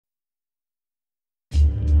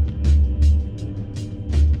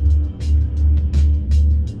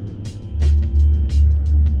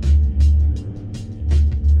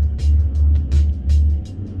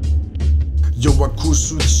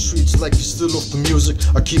still love the music,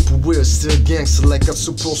 I keep it weird, still gangster like I'm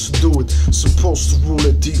supposed to do it. Supposed to rule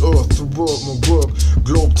at the earth, the world, my work.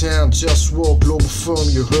 Globetown, JustWar, Globalfirm,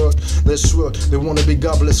 you heard? That's right, they wanna be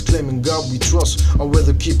godless, claiming God we trust. I'd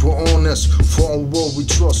rather keep it honest, for on war we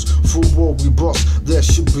trust, for war we bust. That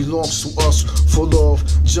shit belongs to us, for love,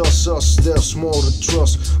 just us, there's more to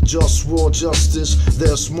trust. JustWar, justice,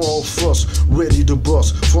 there's more of us, ready to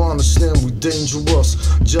bust, for understand we dangerous.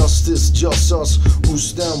 Justice, just us, who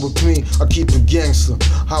stand with me, I keep it gangster,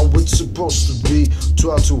 how it's supposed to be.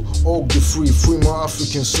 Try to all get free, free my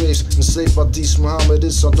African slaves, enslaved by these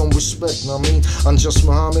Mohammedists I don't respect, I mean, I'm just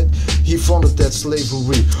Muhammad, he founded that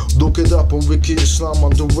slavery. Look it up on Wiki Islam,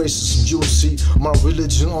 under racism, you'll see my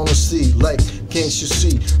religion, honesty, like, can't you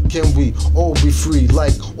see, can we all be free,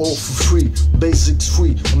 like, all for free, basics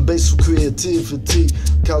free, and basic creativity,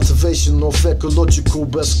 cultivation of ecological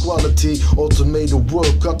best quality, automated work,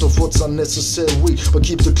 cut off what's unnecessary, but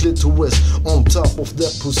keep the clitoris on top of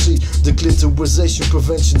that pussy, the clitorisation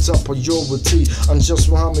prevention top priority. I'm just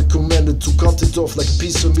Muhammad commanded to cut it off like a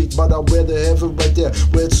piece of meat, but I wear the heaven right there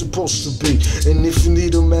where it's supposed to be. And if you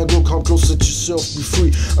need a man, go come close, let yourself be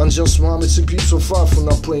free. I'm just Muhammad, and keep so far from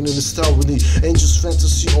not playing in this tyranny. Ain't just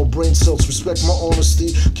fantasy or brain cells, respect my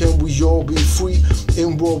honesty. Can we all be free?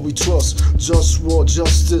 In war we trust, JustWar,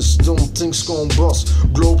 justice, don't think's gon' bust.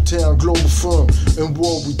 Globetown, Globalfirm, in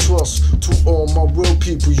war we trust. To all my real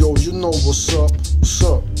people, yo, you know what's up, what's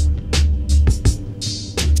up.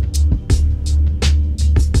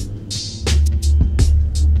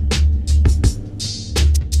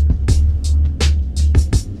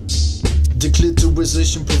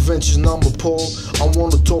 Declitterization prevention, I'm appalled. I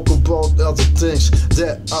wanna talk about other things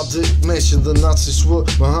that I didn't mention. The Nazis were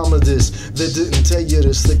Mohammedists, they didn't tell you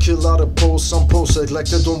this. They kill out of posts, some posts act like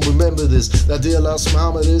they don't remember this. They idealize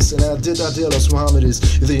Mohammedists, and I did idealize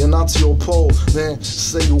Mohammedists. Either you're Nazi or Pole, man,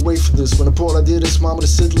 stay away from this. When the Pole I did this, Mohammed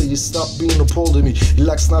Hitler, you stop being appalled at me. He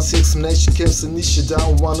likes Nazi examination camps and niche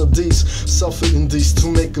down one of these. Suffering these to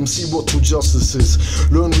make them see what true justice is.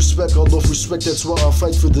 Learn respect, I love respect, that's why I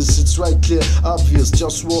fight for this. It's right, clear, obvious,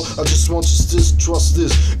 JustWar, I just want justice, trust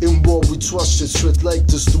this. In war we trust shit, straight like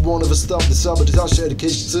this. The one of us stop the sabotage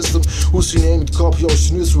education system. Who's your name? Copy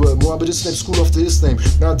Ocean Israel. Mohammed's name, school after his name.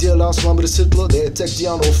 Now dear last Mohammed Hitler, they attacked the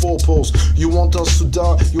honor of four poles. You want us to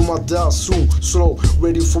die, you might die soon. Slow,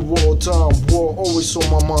 ready for war time. War always on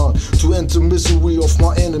my mind. To end the misery of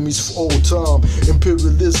my enemies for all time.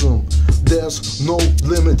 Imperialism, there's no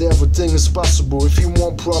limit, everything is possible. If you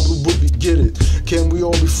want problem, we get it. Can we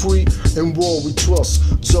all be free? In war we trust,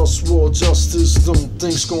 JustWar, justice, them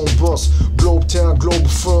things gon' bust. Globetown,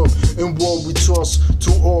 Globalfirm, in war we trust.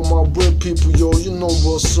 To all my real people, yo, you know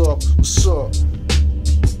what's up, what's up.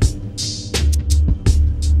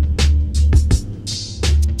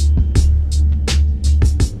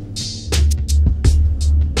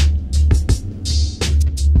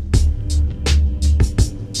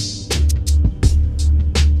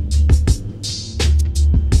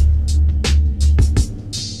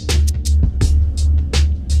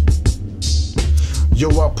 Yo,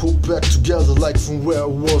 I put back together like from where I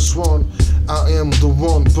was one. I am the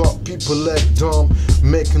one, but people act dumb,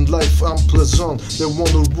 making life unpleasant. They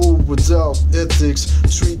wanna rule without ethics,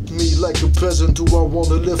 treat me like a peasant. Do I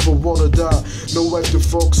wanna live or wanna die? No right to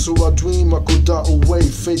fuck, so I dream I could die away,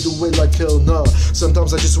 fade away like hell nah.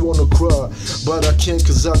 Sometimes I just wanna cry, but I can't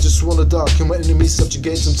cause I just wanna die. Can my enemies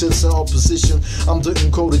subjugate them till it's in opposition? I'm the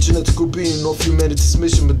encoded genetical being of humanity's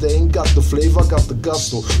mission, but they ain't got the flavor, I got the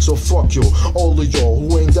gusto. So fuck yo, all of y'all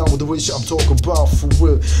who ain't down with the wish I'm talking about for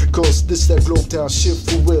real. Cause this that Globetown shit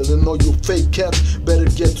for real. And all you fake cats better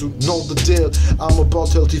get to know the deal. I'm about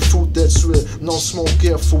healthy food that's real, no smoke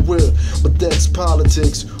here for real. But that's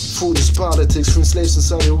politics, food is politics. Freeing slaves in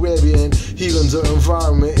Saudi Arabia and healing the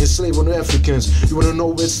environment, enslaving Africans. You wanna know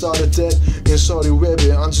where it started that? In Saudi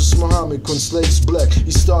Arabia, I'm just Muhammad, when slaves black,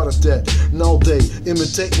 he started that. Now they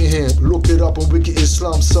imitating him, look it up on Wiki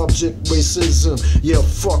Islam, subject racism. Yeah,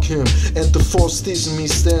 fuck him. And the force teasing me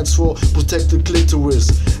stands for protect the clitoris.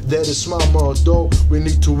 That is my motto. We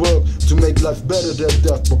need to work to make life better than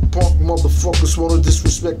that. But punk motherfuckers wanna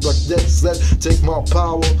disrespect like that's that. Take my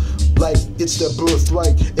power like it's their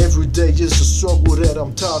birthright. Every day is a struggle that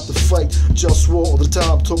I'm tired to fight. JustWar all the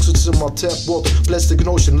time, toxins in my tap water, plastic and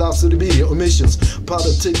ocean, lives to the media, emissions,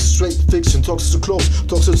 politics, straight fiction, toxins to clothes,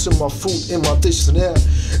 toxins in my food, in my dishes and air.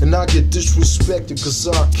 And I get disrespected cause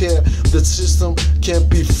I care. That system can't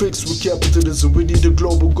be fixed with capitalism. We need a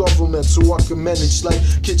global government so I can manage like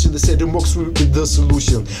kitchen. They say democracy will be the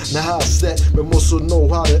solution. Now how's that? We must also know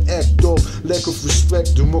how to act up. Lack of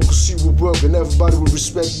respect, democracy will work and everybody will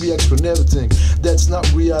respect me. and everything. That's not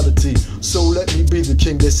reality, so let me be the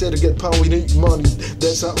king. They say to get power you need money.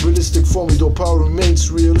 That's not realistic for me, though power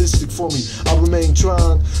remains realistic for me. I remain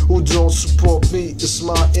trying. Who don't support me is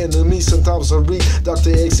my enemy. Sometimes I read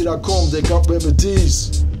drxc.com, they got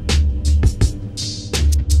remedies.